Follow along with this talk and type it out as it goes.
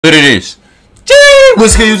What it is?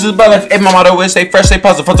 What's good? Use this life. Hey, my motto is stay fresh, stay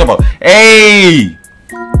positive. Fuck about. Hey,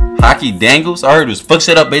 hockey Dangles. I heard this. Fuck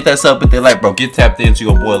shit up, bait that up, hit that like, bro. Get tapped into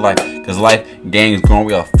your boy life, cause life gang is growing.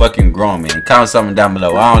 We are fucking growing, man. Comment something down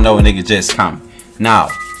below. I don't know, a nigga just comment. Now,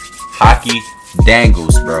 hockey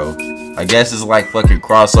Dangles, bro. I guess it's like fucking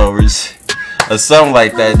crossovers or something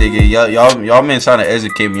like that, nigga. Y'all men trying to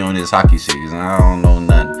educate me on this hockey shit, and I don't know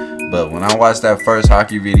nothing. But when I watched that first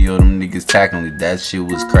hockey video, them niggas tackling me, that shit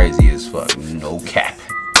was crazy as fuck. No cap.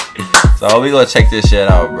 So we gonna check this shit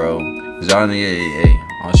out, bro. Y'all niggas, hey,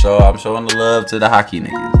 I'm showing the love to the hockey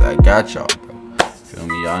niggas. I got y'all, bro. Feel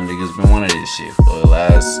me? Y'all niggas been wanting this shit for the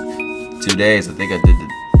last 2 days. I think I did it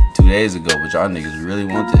 2 days ago, but y'all niggas really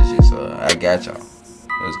want this shit, so I got y'all.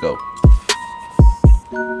 Let's go.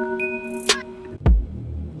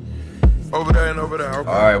 Over there and over there. Okay.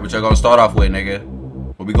 All right, what y'all gonna start off with, nigga?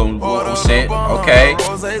 What we gonna say? Okay,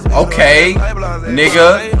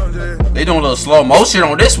 nigga. They doing a little slow motion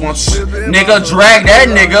on this one. Nigga, drag that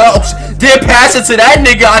nigga. Oh, did pass it to that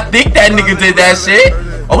nigga. I think that nigga did that shit.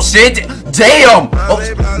 Oh shit. Damn. Oh,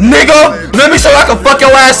 nigga, let me show I can fuck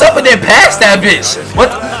your ass up and then pass that bitch.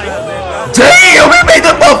 What? Damn, we made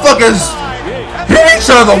the motherfuckers hit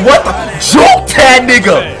each other. What the? Joke that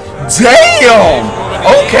nigga. Damn.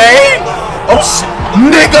 Okay. Oh shit.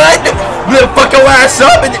 Nigga. Then fuck your ass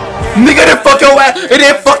up and nigga then fuck your ass and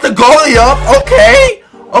then fuck the goalie up. Okay.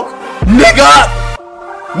 Oh, nigga.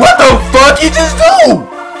 What the fuck you just do?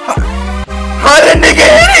 How did nigga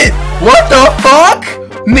hit it? What the fuck?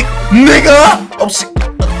 Nigga. Oh shit.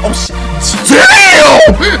 Oh shit. Damn.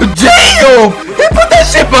 Damn. He put that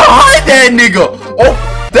shit behind that nigga. Oh,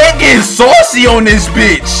 they getting saucy on this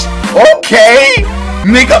bitch. Okay.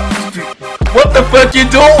 Nigga. What the fuck you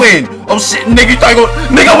doing? Oh shit, nigga, you thought you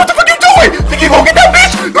gonna, nigga, what the fuck you doing? Think you gonna get that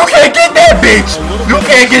bitch? You can't get that bitch. You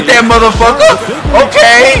can't get that motherfucker.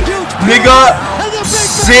 Okay, nigga.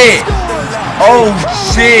 Shit. Oh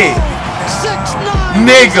shit.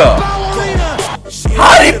 Nigga.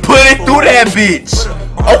 How they put it through that bitch?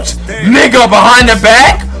 Oh, nigga, behind the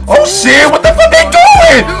back? Oh shit, what the fuck they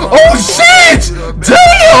doing? Oh shit.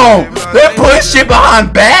 Damn. They put shit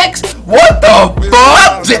behind backs? What the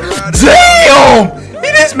fuck? Damn! He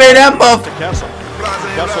just made that motherfucker.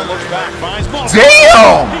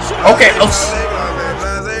 Damn! Okay.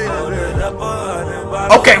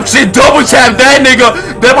 Okay, shit, double tap that nigga.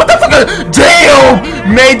 That motherfucker.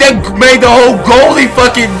 Damn! Made the whole goalie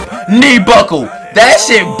fucking knee buckle. That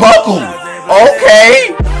shit buckled.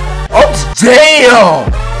 Okay. Oh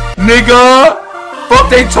damn! Nigga. Fuck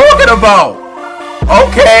they talking about?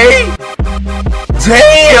 Okay.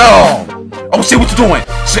 Damn! Oh shit, what you doing?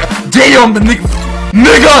 Shit. Damn, the nigga.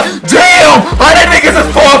 Damn! How that nigga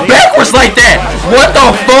just fall backwards like that? What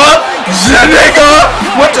the fuck? Nigga!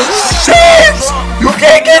 What the shit? You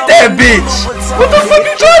can't get that bitch! What the fuck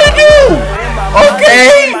you trying to do?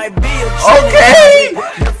 Okay! Okay!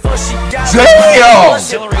 Damn!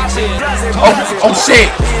 Oh shit!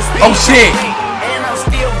 Oh shit!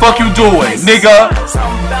 Fuck you doing, nigga?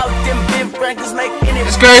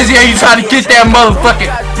 It's crazy how you try to get that motherfucking,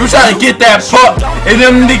 you try to get that pup, and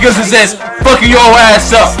them niggas is just fucking your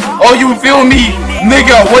ass up. Oh, you feel me,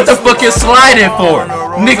 nigga? What the fuck you sliding for,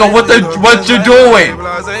 nigga? What you doing?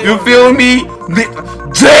 You feel me?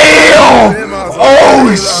 Damn!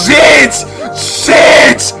 Oh shit!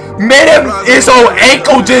 Shit! Man, his whole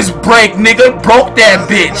ankle just break, nigga. Broke that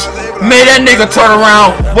bitch. Made that nigga turn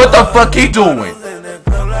around. What the fuck he doing?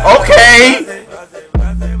 Okay.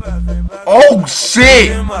 Oh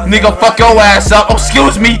shit! Nigga, fuck your ass up. Oh,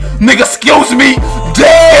 excuse me. Nigga, excuse me.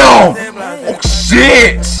 Damn! Oh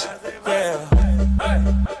shit!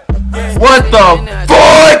 What the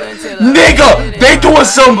fuck? Nigga, they doing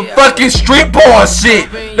some fucking street ball shit.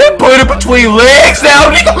 They put it between legs now,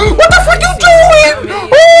 nigga. What the fuck you doing?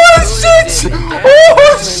 Oh shit!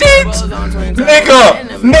 Oh shit!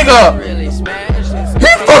 Nigga! He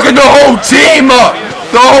fucking the whole team up.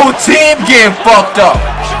 The whole team getting fucked up.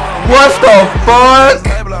 What the fuck?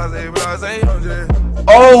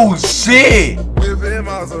 Oh shit!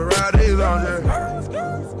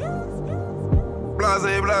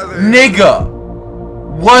 Nigga!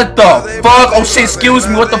 What the fuck? Oh shit, excuse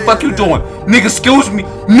me, what the fuck you doing? Nigga, excuse me.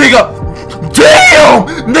 Nigga! Damn!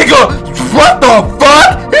 Nigga! What the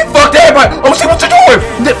fuck? He fucked everybody! Oh shit, what you doing?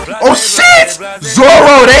 Oh shit!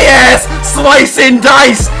 Zorro, they ass slice and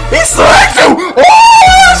dice! He sliced you!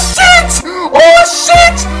 Oh shit! Oh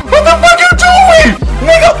shit! What the fuck you doing?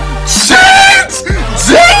 Nigga! Shit!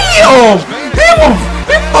 Damn!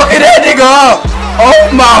 He fucking that nigga up!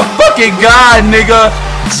 Oh my fucking god, nigga!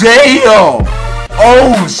 Damn!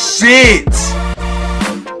 Oh shit!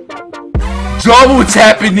 double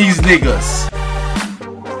tapping these niggas.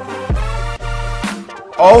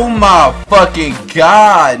 Oh my fucking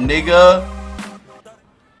god, nigga.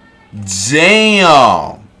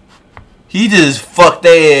 Damn. He just fucked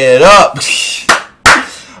their head up.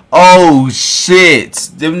 Oh shit.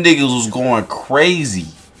 Them niggas was going crazy.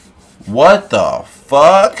 What the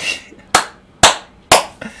fuck?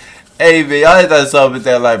 Hey man, y'all hit that sub with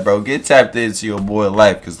that life, bro. Get tapped into your boy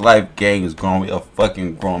Life, cause Life gang is grown. We a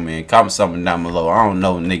fucking grown man. Comment something down below. I don't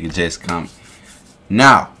know, nigga, just comment.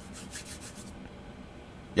 Now,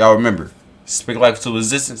 y'all remember, speak life to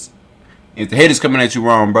existence. If the haters coming at you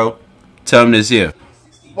wrong, bro, tell them this here.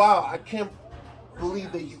 Wow, I can't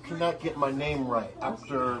believe that you cannot get my name right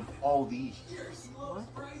after all these years.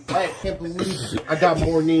 I can't believe I got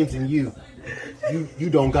more names than you. You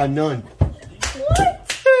don't got none.